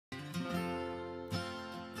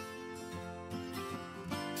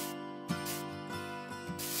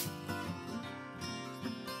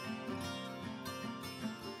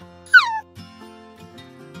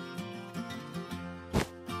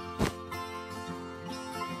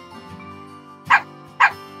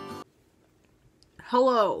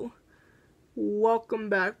Hello, welcome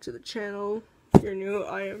back to the channel. If you're new,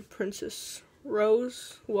 I am Princess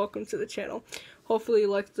Rose. Welcome to the channel. Hopefully you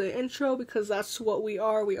liked the intro because that's what we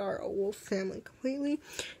are. We are a wolf family completely.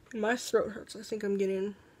 And my throat hurts. I think I'm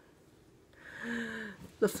getting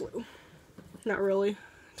the flu. Not really.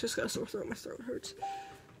 Just got a sore throat. My throat hurts.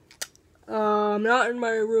 I'm not in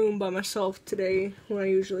my room by myself today when I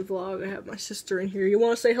usually vlog. I have my sister in here. You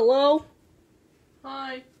want to say hello?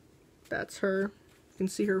 Hi. That's her. You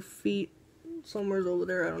can see her feet somewhere over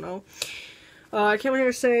there. I don't know. I came here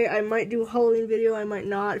to say I might do a Halloween video. I might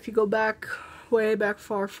not. If you go back, way back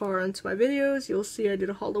far into my videos, you'll see I did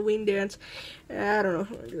a Halloween dance. I don't know if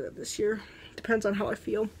I'm going to do that this year. Depends on how I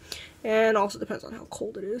feel. And also depends on how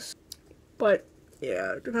cold it is. But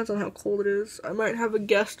yeah, it depends on how cold it is. I might have a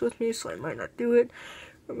guest with me, so I might not do it.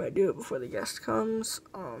 Or I might do it before the guest comes.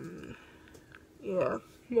 Yeah,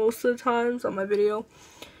 most of the times on my video,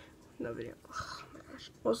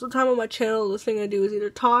 most of the time on my channel, the thing I do is either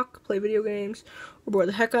talk, play video games, or bore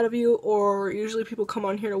the heck out of you, or usually people come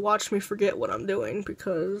on here to watch me forget what I'm doing,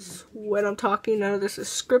 because when I'm talking, none of this is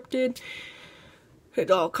scripted. It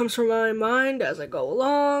all comes from my mind as I go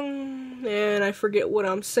along, and I forget what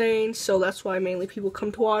I'm saying, so that's why mainly people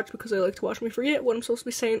come to watch, because they like to watch me forget what I'm supposed to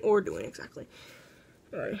be saying or doing exactly.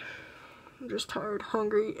 Alright, I'm just tired,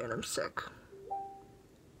 hungry, and I'm sick.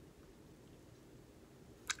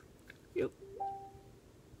 Yep.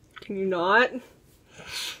 Can you not?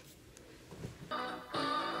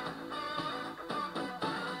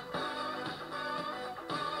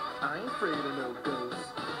 I ain't afraid of no ghosts.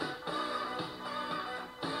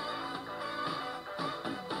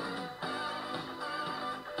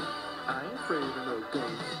 I ain't afraid of no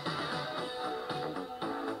ghosts.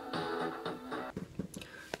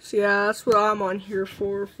 So yeah, that's what I'm on here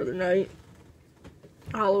for the night.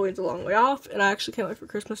 Halloween's a long way off, and I actually can't wait for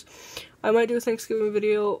Christmas. I might do a Thanksgiving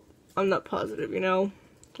video. I'm not positive, you know?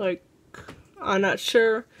 Like, I'm not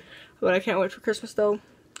sure, but I can't wait for Christmas, though.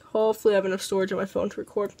 Hopefully I have enough storage on my phone to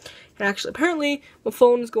record. And actually, apparently, my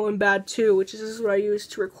phone is going bad, too, which is what I use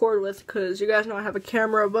to record with, because you guys know I have a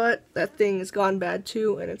camera, but that thing has gone bad,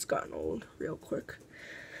 too, and it's gotten old real quick.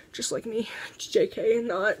 Just like me. It's JK,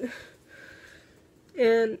 not.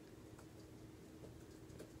 And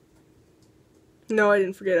no, I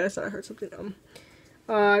didn't forget. I thought I heard something.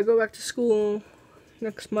 I go back to school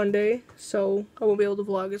next Monday, so I won't be able to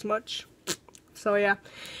vlog as much. So yeah,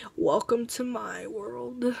 welcome to my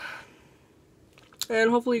world. And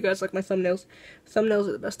hopefully you guys like my thumbnails. Thumbnails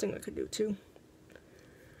are the best thing I could do too.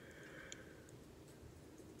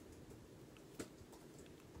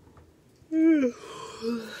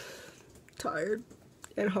 Tired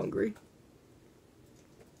and hungry.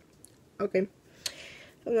 Okay.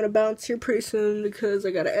 I'm gonna bounce here pretty soon because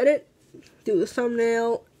I gotta edit, do the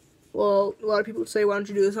thumbnail. Well, a lot of people would say, why don't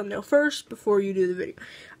you do the thumbnail first before you do the video?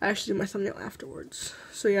 I actually do my thumbnail afterwards.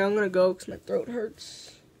 So yeah, I'm gonna go because my throat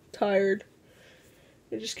hurts. Tired.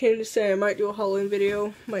 I just came to say I might do a Halloween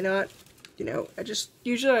video, might not. You know,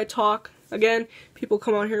 usually I talk. Again, people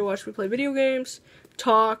come on here to watch me play video games,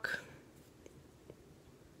 talk,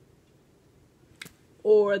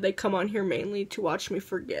 or they come on here mainly to watch me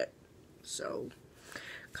forget. So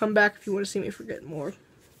come back if you want to see me forget more.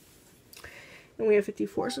 And we have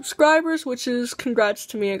 54 subscribers, which is congrats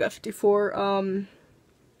to me. I got 54.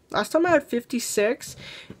 Last time I had 56,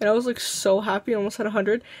 and I was like so happy. I almost had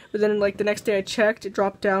 100. But then like the next day I checked, it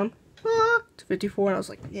dropped down to 54, and I was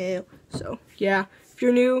like, yeah. So yeah, if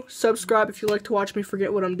you're new, subscribe if you like to watch me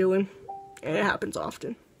forget what I'm doing, and it happens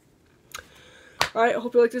often. Alright, I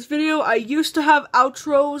hope you like this video. I used to have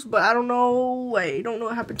outros, but I don't know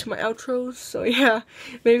what happened to my outros. So yeah,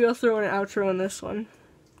 maybe I'll throw in an outro on this one,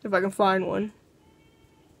 if I can find one.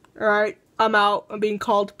 Alright, I'm out. I'm being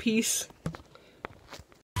called. Peace.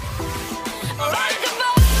 Alright.